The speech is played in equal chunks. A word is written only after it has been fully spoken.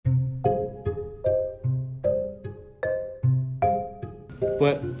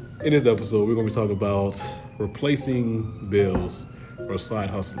But in this episode, we're going to be talking about replacing bills or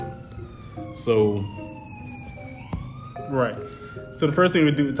side hustling. So, right. So the first thing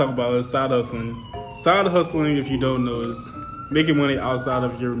we talk about is side hustling. Side hustling, if you don't know, is making money outside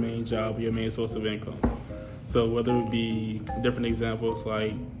of your main job, your main source of income. So whether it be different examples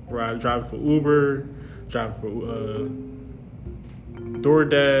like driving for Uber, driving for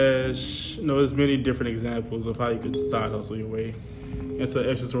DoorDash, there's many different examples of how you could side hustle your way into an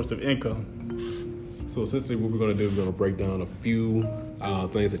extra source of income. So essentially what we're going to do is we're going to break down a few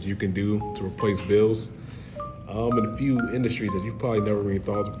things that you can do to replace bills in a few industries that you probably never really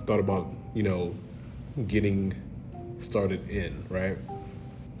thought about, getting started in, right?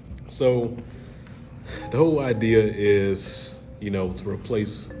 So the whole idea is, to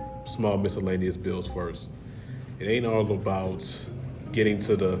replace small miscellaneous bills first. It ain't all about getting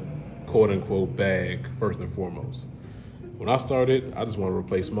to the quote unquote bag first and foremost. When I started, I just want to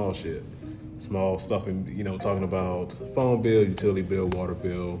replace small shit. Small stuff and, talking about phone bill, utility bill, water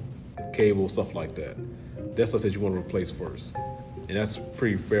bill, cable, stuff like that. That's stuff that you want to replace first. And that's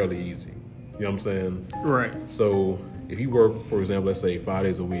pretty fairly easy. You know what I'm saying? Right. So if you work, for example, let's say 5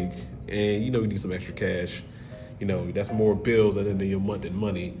 days a week and you need some extra cash, that's more bills than your month in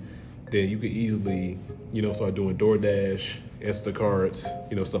money, then you could easily, start doing DoorDash,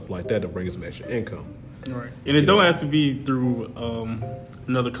 Instacart, stuff like that to bring in some extra income. Right. And it don't have to be through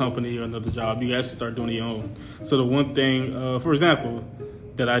another company or another job. You can actually start doing your own. So the one thing, for example,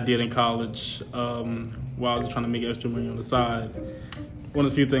 that I did in college while I was trying to make extra money on the side, one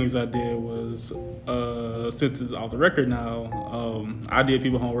of the few things I did was, since it's off the record now, I did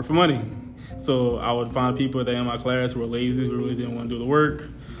people homework for money. So I would find people that in my class who were lazy, who really didn't want to do the work,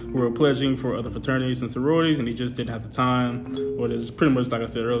 who were pledging for other fraternities and sororities, and they just didn't have the time, or they're just pretty much, like I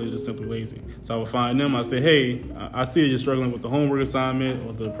said earlier, just simply lazy. So I would find them, I'd say, hey, I see you're struggling with the homework assignment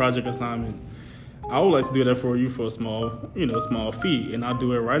or the project assignment. I would like to do that for you for a small fee, and I'll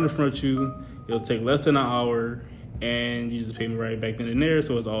do it right in front of you. It'll take less than an hour, and you just pay me right back then and there,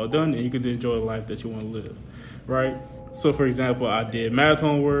 so it's all done, and you can enjoy the life that you want to live, right? So, for example, I did math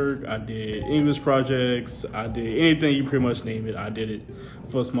homework, I did English projects, I did anything you pretty much name it, I did it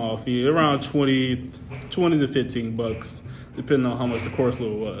for a small fee, around 20 to $15, depending on how much the course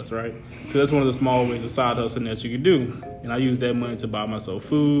load was, right? So that's one of the small ways of side hustling that you can do. And I used that money to buy myself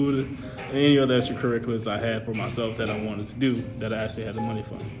food and any other extracurriculars I had for myself that I wanted to do that I actually had the money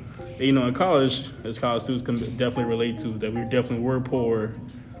for. And, in college, as college students can definitely relate to, that we definitely were poor,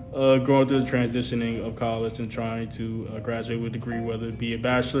 going through the transitioning of college and trying to graduate with a degree, whether it be a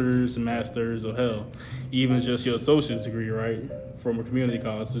bachelor's, a master's, or hell, even just your associate's degree, right, from a community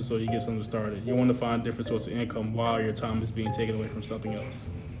college, just so you get something started. You want to find different sources of income while your time is being taken away from something else.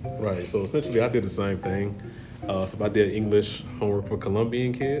 Right. So essentially, I did the same thing. So I did English homework for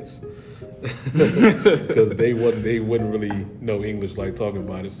Colombian kids because they wouldn't really know English like talking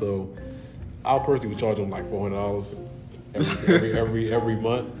about it. So I personally would charge them like $400 every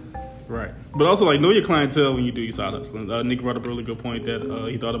month. Right. But also, know your clientele when you do your side hustling. Nick brought up a really good point that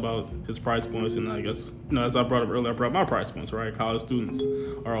he thought about his price points. And I guess, as I brought up earlier, I brought my price points, right? College students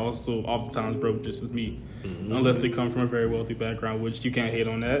are also oftentimes broke just as me, unless they come from a very wealthy background, which you can't hate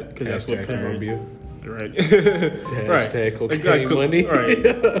on that because that's what parents... Columbia. Right. Hashtag cocaine money. Right.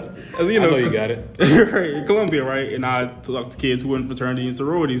 As I know you got it. Right. In Columbia, right? And I talk to kids who are in fraternity and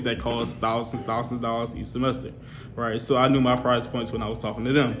sororities that cost thousands of dollars each semester, right? So I knew my price points when I was talking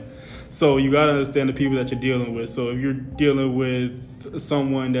to them. So you got to understand the people that you're dealing with. So if you're dealing with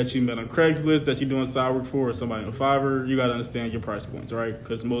someone that you met on Craigslist that you're doing side work for, or somebody on Fiverr, you got to understand your price points, right?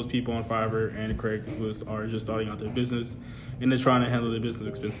 Because most people on Fiverr and Craigslist are just starting out their business, and they're trying to handle their business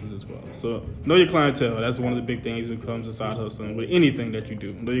expenses as well. So know your clientele. That's one of the big things when it comes to side hustling with anything that you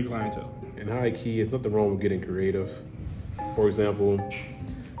do. Know your clientele. And high key, it's nothing wrong with getting creative. For example,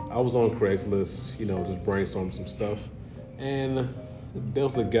 I was on Craigslist, just brainstorming some stuff, and there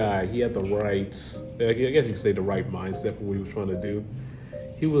was a guy. He had the right, I guess you could say, the right mindset for what he was trying to do.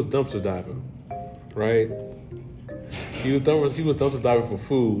 He was dumpster diving, right? He was dumpster diving for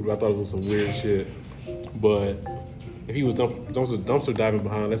food. I thought it was some weird shit, but if he was dumpster diving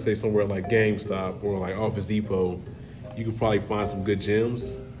behind, let's say somewhere like GameStop or like Office Depot, you could probably find some good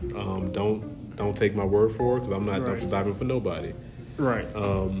gems. Don't take my word for it because I'm not dumpster diving for nobody. Right.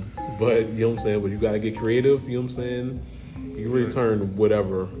 But you know what I'm saying. But you got to get creative. You know what I'm saying. You can really turn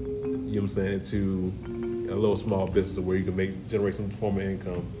whatever, you know what I'm saying, into a little small business where you can generate some form of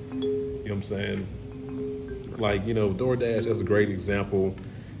income. You know what I'm saying? Like, DoorDash is a great example.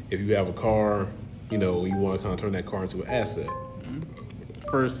 If you have a car, you want to kind of turn that car into an asset.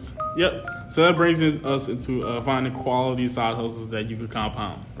 first. Yep. So that brings us into finding quality side hustles that you could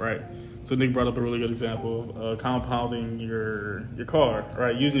compound, right? So Nick brought up a really good example of compounding your car,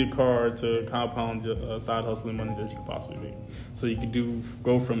 right? Using your car to compound your side hustling money that you could possibly make. So you could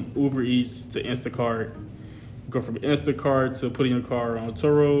go from Uber Eats to Instacart, go from Instacart to putting your car on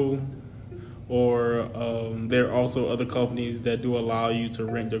Turo, or there are also other companies that do allow you to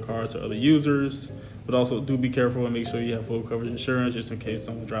rent your car to other users. But also do be careful and make sure you have full coverage insurance just in case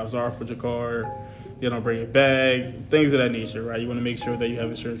someone drives off with your car. They don't bring it back, things of that nature, right? You want to make sure that you have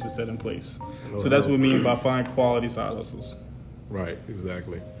insurance set in place. So that's what we mean by find quality side hustles. Right,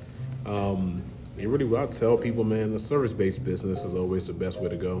 exactly. Really, what I tell people, man, the service-based business is always the best way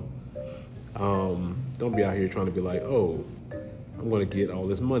to go. Don't be out here trying to be like, oh, I'm going to get all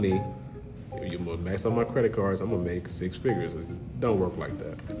this money. You're going to max out my credit cards. I'm going to make 6 figures. It don't work like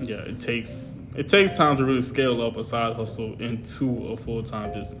that. Yeah, it takes time to really scale up a side hustle into a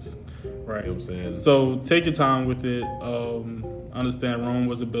full-time business, right? You know what I'm saying? So take your time with it. Understand Rome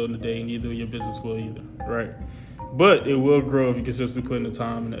wasn't built in a day, neither your business will either, right? But it will grow if you consistently put in the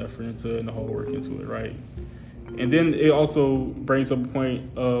time and the effort into it and the hard work into it, right? And then it also brings up a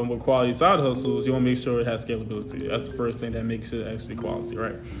point with quality side hustles. You want to make sure it has scalability. That's the first thing that makes it actually quality,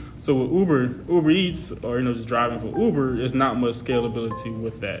 right? So with Uber Eats, or just driving for Uber, there's not much scalability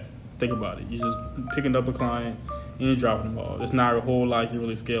with that. Think about it. You're just picking up a client and you're dropping them off. There's not a whole lot you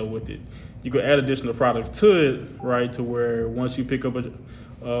really scale with it. You could add additional products to it, right? To where once you pick up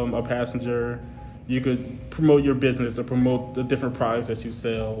a passenger, you could promote your business or promote the different products that you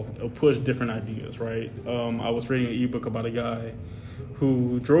sell or push different ideas, right? I was reading an ebook about a guy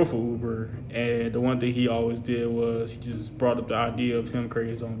who drove for Uber, and the one thing he always did was he just brought up the idea of him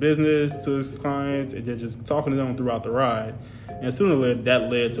creating his own business to his clients and then just talking to them throughout the ride. And sooner or later,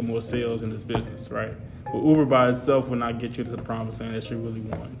 that led to more sales in his business, right? But Uber by itself will not get you to the promised land that you really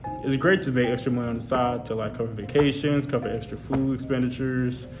want. It's great to make extra money on the side to like cover vacations, cover extra food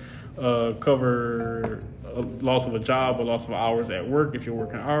expenditures, cover a loss of a job or loss of hours at work if you're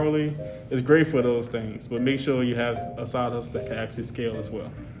working hourly. It's great for those things, but make sure you have a side hustle that can actually scale as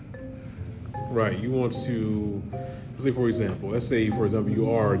well. Right. You want to, let's say for example,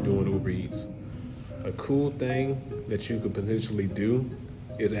 you are doing Uber Eats. A cool thing that you could potentially do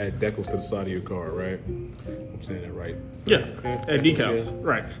is add decals to the side of your car, right? I'm saying that right. Yeah, add decals,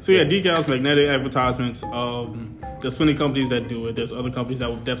 right. So decals, magnetic advertisements. There's plenty of companies that do it. There's other companies that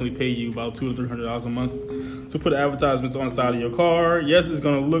will definitely pay you about $200 to $300 a month to put advertisements on the side of your car. Yes, it's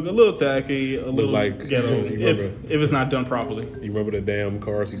going to look a little tacky, a little like ghetto if it's not done properly. You remember the damn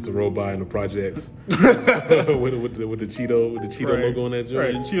cars used to roll by in the projects with the Cheeto logo on that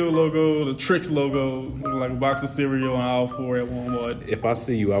joint? Right, the Cheeto logo, the Trix logo, like a box of cereal on aisle 4 at Walmart. If I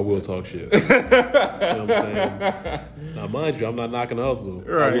see you, I will talk shit. You know what I'm saying? Now, mind you, I'm not knocking the hustle.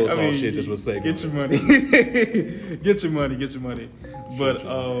 Right. I will talk shit just for the sake get of your it. money. Get your money. But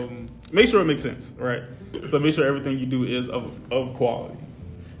make sure it makes sense, right? So make sure everything you do is of quality.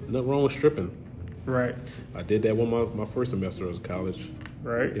 Nothing wrong with stripping. Right. I did that one my first semester of college.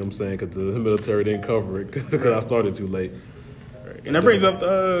 Right. You know what I'm saying? Because the military didn't cover it because I started too late. Right. And that brings up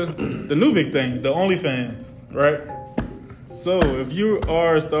the new big thing, the OnlyFans, right? So if you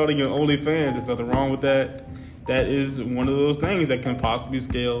are starting your OnlyFans, there's nothing wrong with that. That is one of those things that can possibly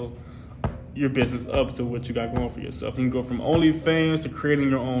scale your business up to what you got going for yourself. You can go from OnlyFans to creating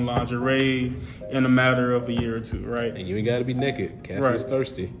your own lingerie in a matter of a year or two, right? And you ain't got to be naked. Cassie's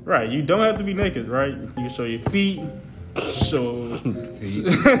thirsty. Right. You don't have to be naked, right? You can show your feet, show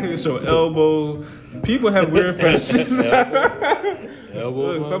elbow. People have weird fetishes.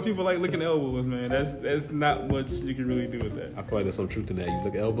 Elbow. Look, some people like licking elbows, man. That's not much you can really do with that. I feel like there's some truth in that. You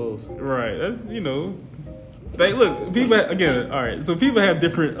lick elbows. Right. That's Like, look, people again. All right, so people have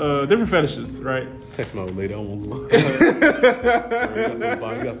different fetishes, right? Text my old lady. I won't. You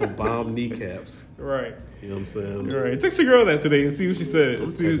got some bomb kneecaps. Right. You know what I'm saying? Right. Text your girl that today and see what she says. I'm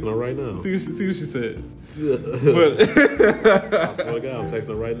texting her right now. See what she says. But I swear to God, I'm texting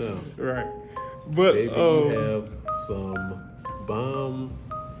her right now. Right. But baby, you have some bomb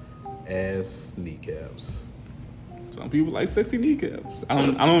ass kneecaps. Some people like sexy kneecaps. I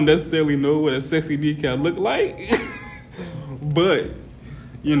don't necessarily know what a sexy kneecap look like, but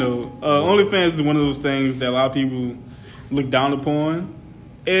OnlyFans is one of those things that a lot of people look down upon,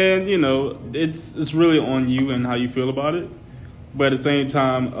 and it's really on you and how you feel about it. But at the same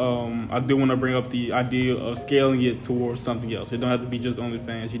time, I do want to bring up the idea of scaling it towards something else. It don't have to be just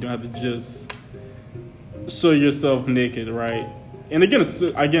OnlyFans. You don't have to just show yourself naked, right? And again,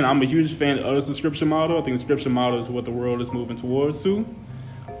 I'm a huge fan of the subscription model. I think the subscription model is what the world is moving towards too.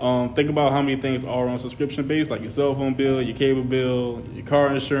 Think about how many things are on subscription base, like your cell phone bill, your cable bill, your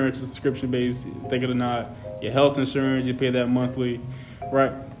car insurance is subscription based. Think it or not, your health insurance, you pay that monthly,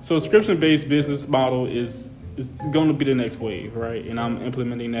 right? So subscription based business model is going to be the next wave, right? And I'm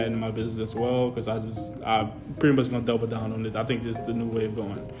implementing that in my business as well because I'm pretty much going to double down on it. I think this is the new way of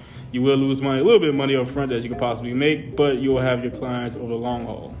going. You will lose money, a little bit of money up front that you could possibly make, but you will have your clients over the long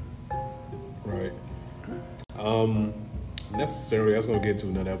haul. Right. Necessarily, I was going to get to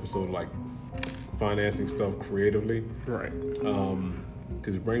another episode like financing stuff creatively. Right.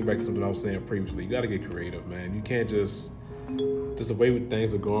 Because bring back something I was saying previously, you got to get creative, man. You can't just the way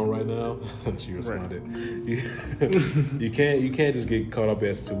things are going right now. She responded. Right. You can't just get caught up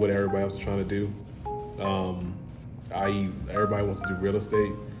as to what everybody else is trying to do. I.e., everybody wants to do real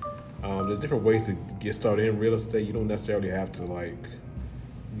estate. There's different ways to get started in real estate. You don't necessarily have to like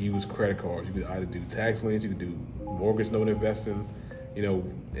use credit cards. You could either do tax liens, you could do mortgage note investing,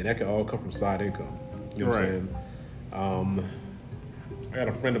 and that can all come from side income. You know what I'm saying? I got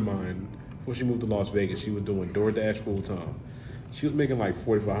a friend of mine, before she moved to Las Vegas, she was doing DoorDash full time. She was making like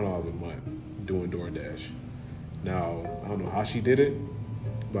 $4,500 a month doing DoorDash. Now, I don't know how she did it,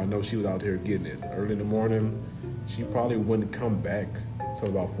 but I know she was out here getting it. Early in the morning, she probably wouldn't come back until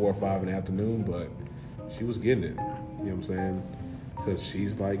about 4 or 5 in the afternoon, but she was getting it. You know what I'm saying? Because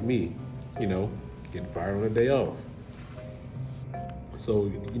she's like me, getting fired on a day off. So,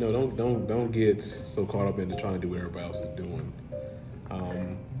 don't get so caught up into trying to do what everybody else is doing.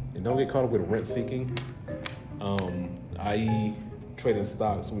 And don't get caught up with rent seeking, i.e. trading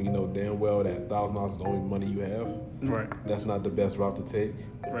stocks when you know damn well that $1,000 is the only money you have. Right. That's not the best route to take.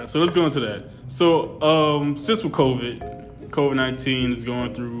 Right. So let's go into that. So since with COVID-19 is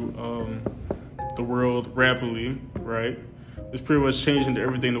going through the world rapidly, right? It's pretty much changing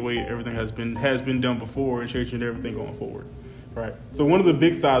everything the way everything has been done before and changing everything going forward, right? So one of the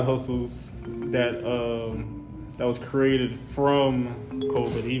big side hustles that was created from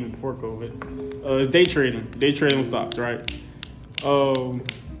COVID, even before COVID, is day trading with stocks, right?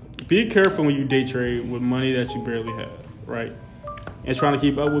 Be careful when you day trade with money that you barely have, right? And trying to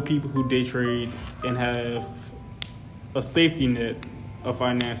keep up with people who day trade and have a safety net of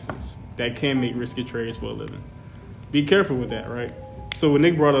finances that can make risky trades for a living. Be careful with that, right? So when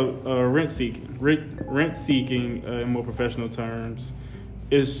Nick brought up rent seeking in more professional terms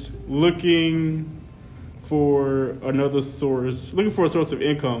is looking for a source of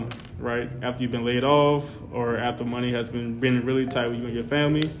income, right? After you've been laid off or after money has been really tight with you and your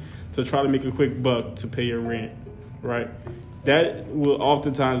family to try to make a quick buck to pay your rent, right? That will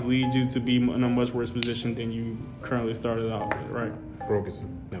oftentimes lead you to be in a much worse position than you currently started out with, right? Broke is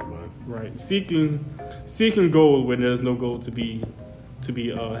never mind. Right. Seeking gold when there's no gold to be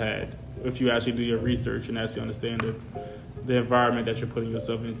had. If you actually do your research and actually understand the environment that you're putting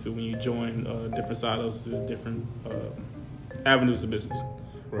yourself into when you join different silos, different avenues of business.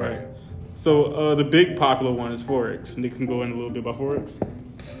 Right. So the big popular one is Forex. Nick can go in a little bit about Forex.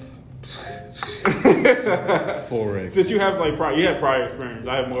 Forex. Since you have prior experience,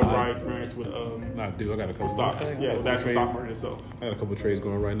 I have more prior experience with I got a couple stocks. Yeah, with the actual stock market itself. I got a couple of trades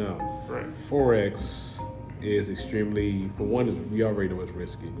going right now. Right. Forex is extremely, for one, we already know it's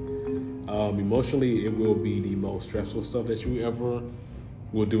risky. Emotionally, it will be the most stressful stuff that you ever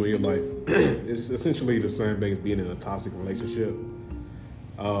will do in your life. It's essentially the same thing as being in a toxic relationship.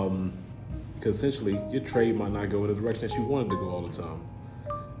 Because essentially, your trade might not go in the direction that you wanted to go all the time.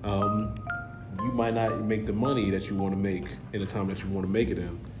 You might not make the money that you want to make in the time that you want to make it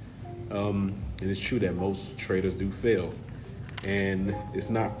in. And it's true that most traders do fail. And it's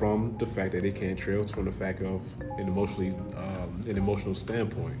not from the fact that they can't trade, it's from the fact of an emotional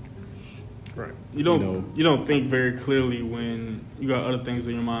standpoint. Right. You don't think very clearly when you got other things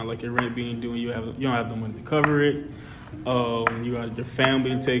in your mind, like your rent being due, and you don't have the money to cover it. You got your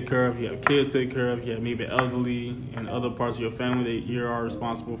family to take care of, you have kids to take care of, you have maybe elderly and other parts of your family that you are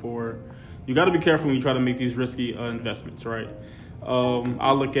responsible for. You got to be careful when you try to make these risky investments, right?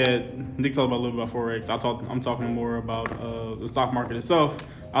 I'll look at, Nick talked about a little bit about Forex. I'm talking more about the stock market itself.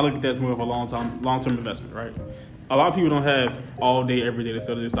 I look at that as more of a long-term investment, right? A lot of people don't have all day, every day to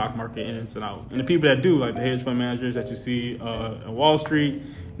study the stock market in and out. And the people that do, like the hedge fund managers that you see on Wall Street,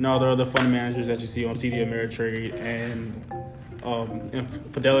 and all the other fund managers that you see on TD Ameritrade and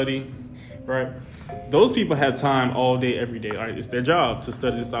Fidelity, right? Those people have time all day, every day. Right? It's their job to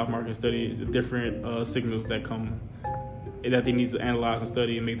study the stock market, study the different signals that they need to analyze and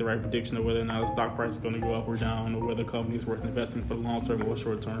study and make the right prediction of whether or not the stock price is going to go up or down, or whether the company is worth investing for the long term or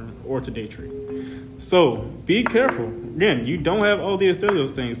short term, or to day trade. So be careful. Again, you don't have all day to study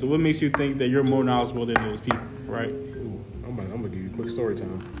those things. So what makes you think that you're more knowledgeable than those people, right? Ooh, I'm gonna give you a quick story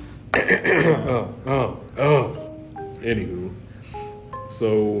time. Anywho,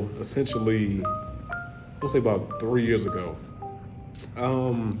 so essentially, I'll say about 3 years ago,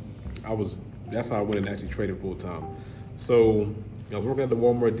 that's how I went and actually traded full time. So I was working at the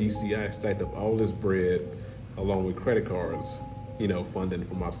Walmart DC. I stacked up all this bread along with credit cards, funding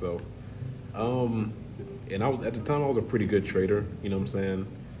for myself. And at the time I was a pretty good trader. You know what I'm saying?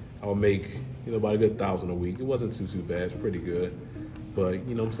 I would make about a good $1,000 a week. It wasn't too bad. It's pretty good. But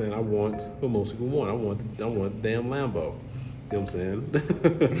you know what I'm saying? I want what most people want. I want the damn Lambo. You know what I'm saying?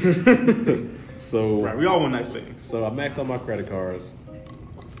 So right, we all want nice things. So I maxed out my credit cards,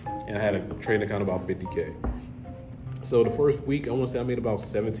 and I had a trading account about $50K. So the first week, I want to say I made about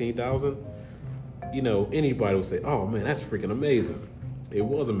 $17,000. Anybody would say, "Oh man, that's freaking amazing." It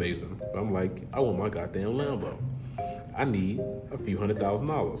was amazing. But I'm like, I want my goddamn Lambo. I need a few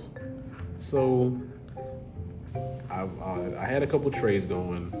 $100,000. So I had a couple trades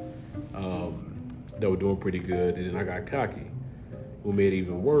going that were doing pretty good, and then I got cocky. What made it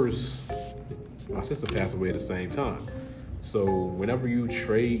even worse, my sister passed away at the same time. So whenever you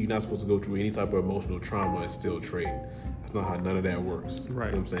trade, you're not supposed to go through any type of emotional trauma and still trade. That's not how none of that works. Right.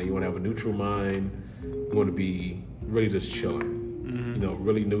 You know what I'm saying? You want to have a neutral mind. You want to be really just chilling. Mm-hmm.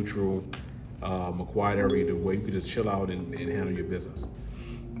 Really neutral, a quiet area where you can just chill out and handle your business.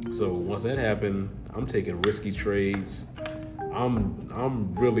 So once that happened, I'm taking risky trades.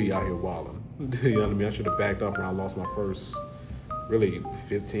 I'm really out here wilding. You know what I mean? I should have backed off when I lost my first really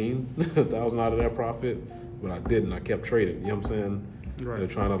 $15,000 out of that profit, but I didn't. I kept trading. You know what I'm saying? Right.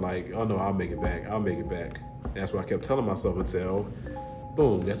 Trying to oh no, I'll make it back. And that's what I kept telling myself until,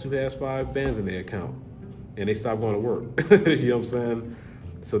 boom, guess who has 5 bands in their account? And they stopped going to work. You know what I'm saying?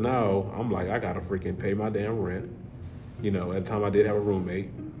 So now I'm like, I gotta freaking pay my damn rent. At the time I did have a roommate.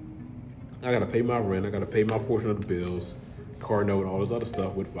 I gotta pay my rent. I gotta pay my portion of the bills, car note, all this other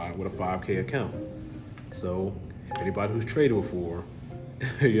stuff with a 5K account. So anybody who's traded before,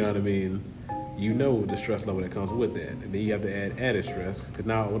 you know what I mean, the stress level that comes with that. And then you have to add added stress because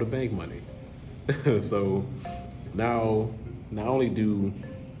now I owe the bank money. So now, not only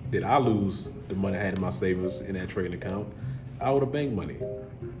did I lose the money I had in my savings in that trading account, I owe the bank money.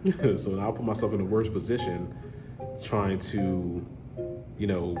 So now I put myself in the worst position trying to,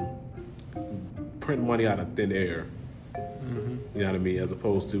 print money out of thin air. Mm-hmm. You know what I mean? As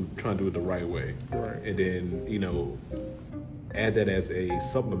opposed to trying to do it the right way. Right. And then, add that as a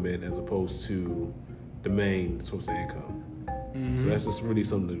supplement as opposed to the main source of income. Mm-hmm. So that's just really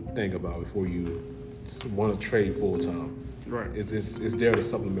something to think about before you want to trade full time. Right. It's there to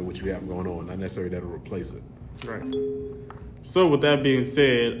supplement what you have going on, not necessarily there to replace it. Right. So with that being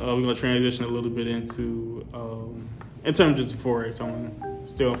said, we're going to transition a little bit into, in terms of just Forex. I'm going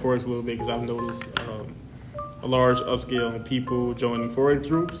to stay on Forex a little bit because I've noticed a large upscale in people joining Forex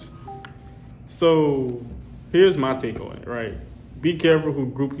groups. So here's my take on it, right? Be careful who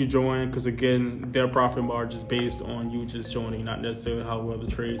group you join because, again, their profit margin is based on you just joining, not necessarily how well the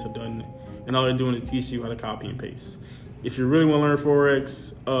trades are done. And all they're doing is teach you how to copy and paste. If you really want to learn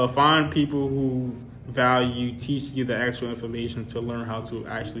Forex, find people who value teaching you the actual information to learn how to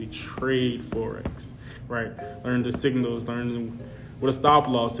actually trade Forex, right? Learn the signals, learn what a stop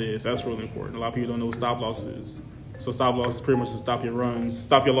loss is. That's really important. A lot of people don't know what stop loss is. So stop loss is pretty much to stop your runs,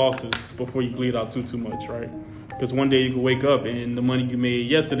 stop your losses before you bleed out too much, right? Because one day you could wake up and the money you made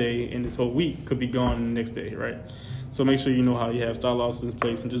yesterday and this whole week could be gone the next day, right? So make sure you know how you have stop losses in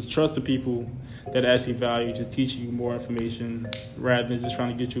place and just trust the people that actually value just teaching you more information rather than just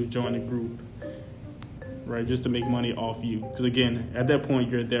trying to get you to join a group, right? Just to make money off you. Because again, at that point,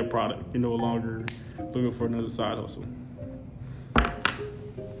 you're their product. You're no longer looking for another side hustle.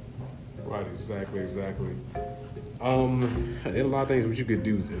 Right, exactly. And a lot of things which you could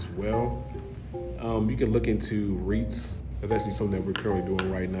do as well. You can look into REITs. That's actually something that we're currently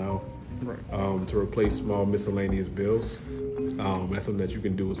doing right now. Right. To replace small miscellaneous bills. That's something that you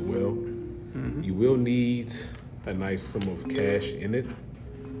can do as well. Mm-hmm. You will need a nice sum of cash in it,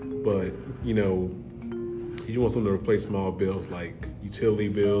 but you want something to replace small bills like utility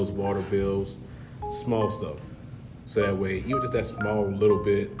bills, water bills, small stuff. So that way, even just that small little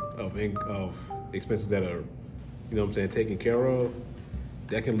bit of expenses that are, taken care of,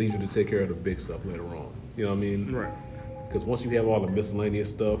 that can lead you to take care of the big stuff later on. You know what I mean? Right. Because once you have all the miscellaneous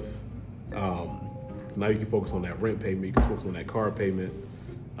stuff, now you can focus on that rent payment, you can focus on that car payment.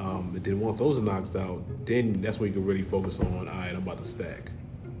 And then once those are knocked out, then that's when you can really focus on, all right, I'm about to stack.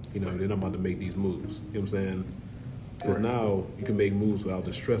 Then I'm about to make these moves. You know what I'm saying? Because now you can make moves without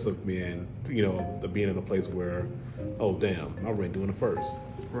the stress of being in a place where, oh, damn, my rent due on the first.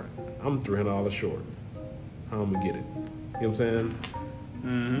 Right. I'm $300 short. How am I going to get it? You know what I'm saying?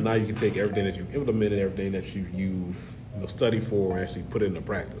 Mm-hmm. Now you can take everything that you've implemented, everything that you've studied for, and actually put it into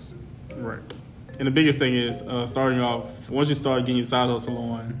practice. Right. And the biggest thing is starting off, once you start getting your side hustle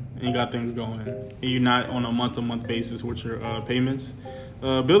on and you got things going, and you're not on a month-to-month basis with your payments,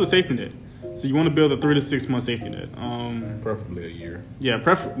 build a safety net. So you want to build a 3 to 6 month safety net. Preferably a year. Yeah,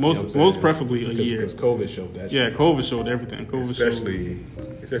 most preferably a year. Because COVID showed that. Yeah, COVID showed everything.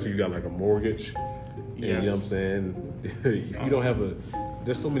 Especially you got like a mortgage. Yes. You know what I'm saying? If you don't have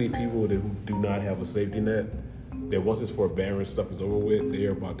there's so many people who do not have a safety net that once this forbearance stuff is over with,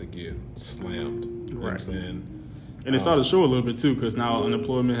 they're about to get slammed. You know what I'm saying? And it started to show a little bit too, because now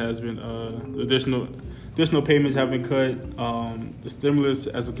unemployment has been additional payments have been cut. The stimulus,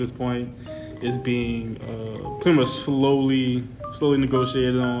 as of this point, is being pretty much slowly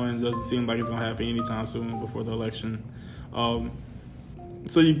negotiated on. It doesn't seem like it's going to happen anytime soon before the election.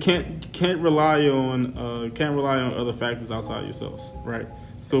 So you can't rely on other factors outside yourselves, right?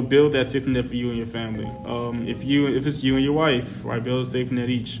 So build that safety net for you and your family. If it's you and your wife, right, build a safety net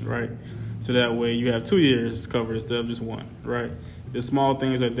each, right? So that way you have 2 years covered instead of just one, right? There's small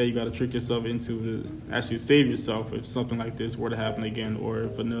things like that you got to trick yourself into to actually save yourself if something like this were to happen again, or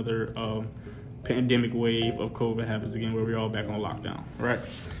if another pandemic wave of COVID happens again where we're all back on lockdown, right?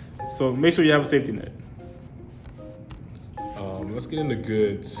 So make sure you have a safety net. Let's get into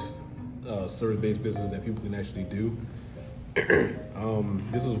good service-based business that people can actually do.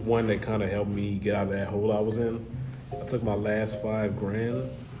 This is one that kind of helped me get out of that hole I was in. I took my last $5,000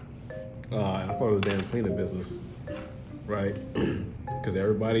 and I thought it was a damn cleaning business, right? Because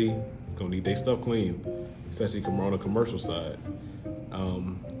everybody gonna need their stuff clean, especially on the commercial side.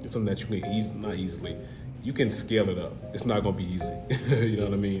 It's something that you can you can scale it up. It's not gonna be easy. You know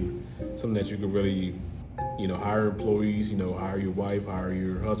what I mean? Something that you can really, hire employees, hire your wife, hire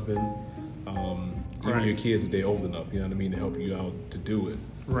your husband, even your kids if they're old enough, you know what I mean, to help you out to do it.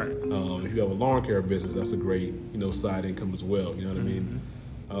 Right. If you have a lawn care business, that's a great, side income as well, you know what I mean?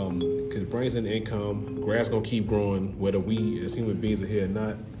 Because it brings in income, grass gonna keep growing, whether we as human beings are here or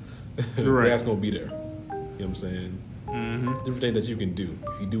not, grass gonna be there. You know what I'm saying? Mm-hmm. Different things that you can do.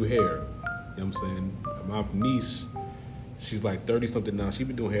 If you do hair, you know what I'm saying? My niece, she's like 30 something now. She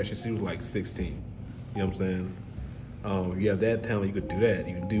been doing hair since she was like 16. You know what I'm saying? If you have that talent, you could do that.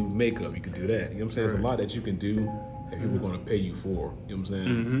 You can do makeup, you could do that. You know what I'm saying? There's a lot that you can do that people are going to pay you for. You know what I'm saying?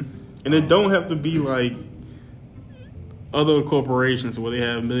 Mm-hmm. And it don't have to be like other corporations where they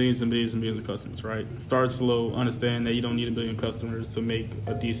have millions and millions and millions of customers, right? Start slow, understand that you don't need 1 million customers to make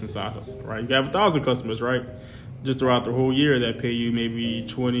a decent side hustle, right? You have 1,000 customers, right? Just throughout the whole year that pay you maybe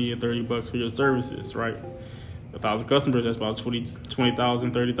 $20 or $30 for your services, right? 1,000 customers, that's about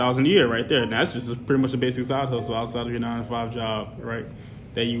 20,000, 30,000 a year right there. And that's just pretty much a basic side hustle outside of your 9-to-5 job, right?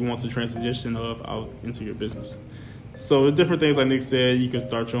 That you want to transition out into your business. So there's different things like Nick said. You can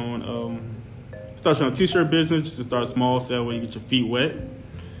start your own t-shirt business just to start small, so that way you get your feet wet.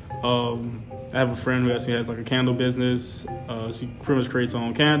 I have a friend who actually has like a candle business. She pretty much creates her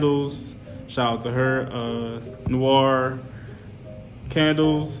own candles. Shout out to her. Noir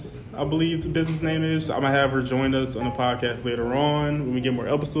Candles, I believe the business name is. I'm gonna have her join us on the podcast later on when we get more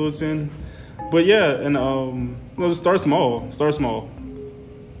episodes in. But yeah, and just start small, and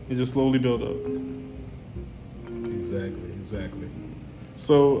just slowly build up. Exactly.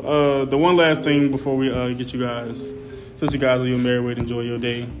 So the one last thing before we get you guys, since you guys are your merry way to enjoy your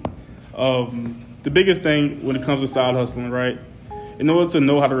day, the biggest thing when it comes to side hustling, right? In order to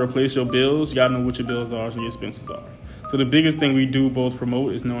know how to replace your bills, you gotta know what your bills are and your expenses are. So the biggest thing we do both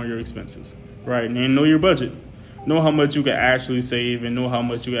promote is knowing your expenses, right? And know your budget. Know how much you can actually save and know how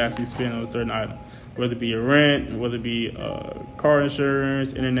much you can actually spend on a certain item, whether it be your rent, whether it be car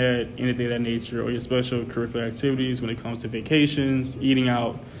insurance, internet, anything of that nature, or your special curricular activities when it comes to vacations, eating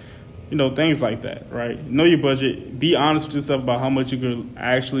out, things like that, right? Know your budget. Be honest with yourself about how much you could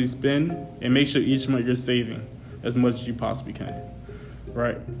actually spend, and make sure each month you're saving as much as you possibly can,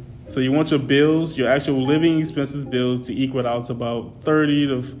 right? So you want your bills, your actual living expenses bills, to equal out to about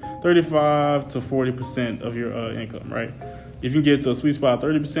 35 to 40% of your income, right? If you can get to a sweet spot of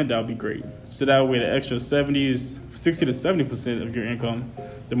 30%, that would be great. So that way the extra 60 to 70% of your income,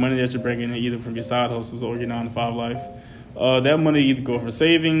 the money that you're bringing in either from your side hustles or your 9-to-5 life, that money either go for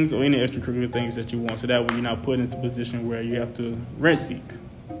savings or any extracurricular things that you want. So that way you're not put into a position where you have to rent seek.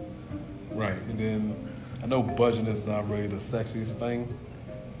 Right, and then I know budgeting is not really the sexiest thing,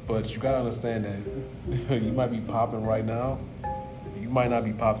 but you gotta understand that you might be popping right now, you might not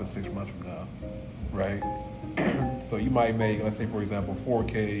be popping 6 months from now, right? So you might make, let's say for example,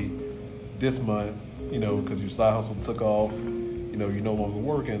 $4K this month, because your side hustle took off, you're no longer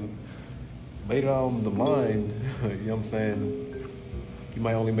working. later on the line, you know what I'm saying, you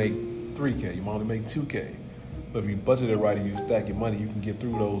might only make 3K, you might only make 2K. But if you budget it right and you stack your money, you can get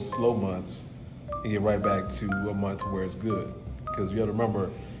through those slow months and get right back to a month where it's good. Because you have to remember,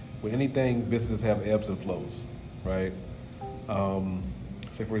 with anything, businesses have ebbs and flows, right?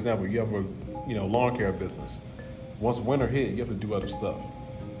 Say for example, you have a lawn care business. Once winter hit, you have to do other stuff.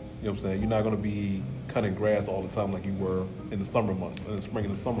 You know what I'm saying? You're not going to be cutting grass all the time like you were in the summer months, in the spring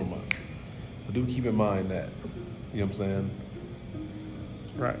and the summer months. But do keep in mind that. You know what I'm saying?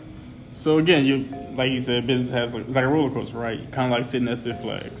 Right. So again, like you said, business has it's like a roller coaster, right? Kind of like sitting at Six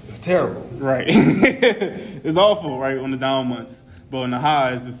Flags. It's terrible. Right. It's awful, right, on the down months. But on the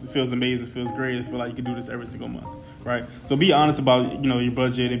highs, it feels amazing, it feels great. It feels like you can do this every single month, right? So be honest about, your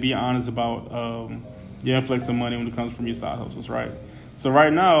budget, and be honest about your influx of money when it comes from your side hustles, right? So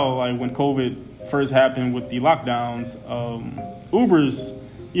right now, like when COVID first happened with the lockdowns, Ubers,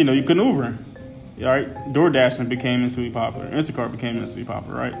 you couldn't Uber, right? DoorDash became instantly popular. Instacart became instantly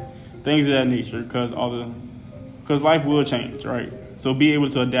popular, right? Things of that nature, because life will change, right? So be able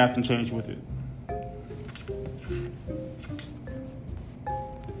to adapt and change with it.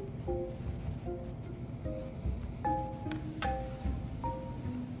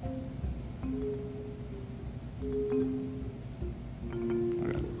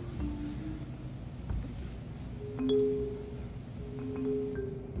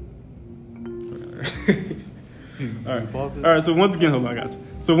 All right. So once again, hold on, I got you.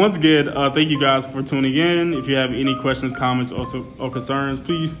 So once again, thank you guys for tuning in. If you have any questions, comments, or concerns,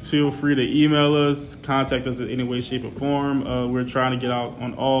 please feel free to email us, contact us in any way, shape, or form. We're trying to get out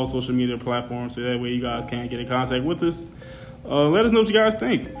on all social media platforms, so that way you guys can get in contact with us. Let us know what you guys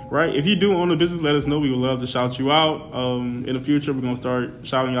think, right? If you do own a business, let us know. We would love to shout you out. In the future, we're going to start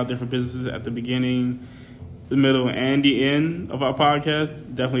shouting out different businesses at the beginning, the middle, and the end of our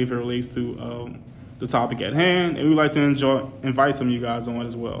podcast. Definitely if it relates to the topic at hand, and we'd like to invite some of you guys on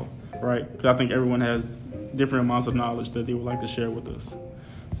as well, right? Because I think everyone has different amounts of knowledge that they would like to share with us.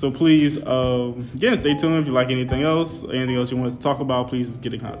 So please, again, stay tuned. If you like anything else you want us to talk about, please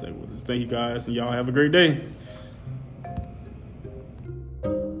get in contact with us. Thank you guys, and y'all have a great day.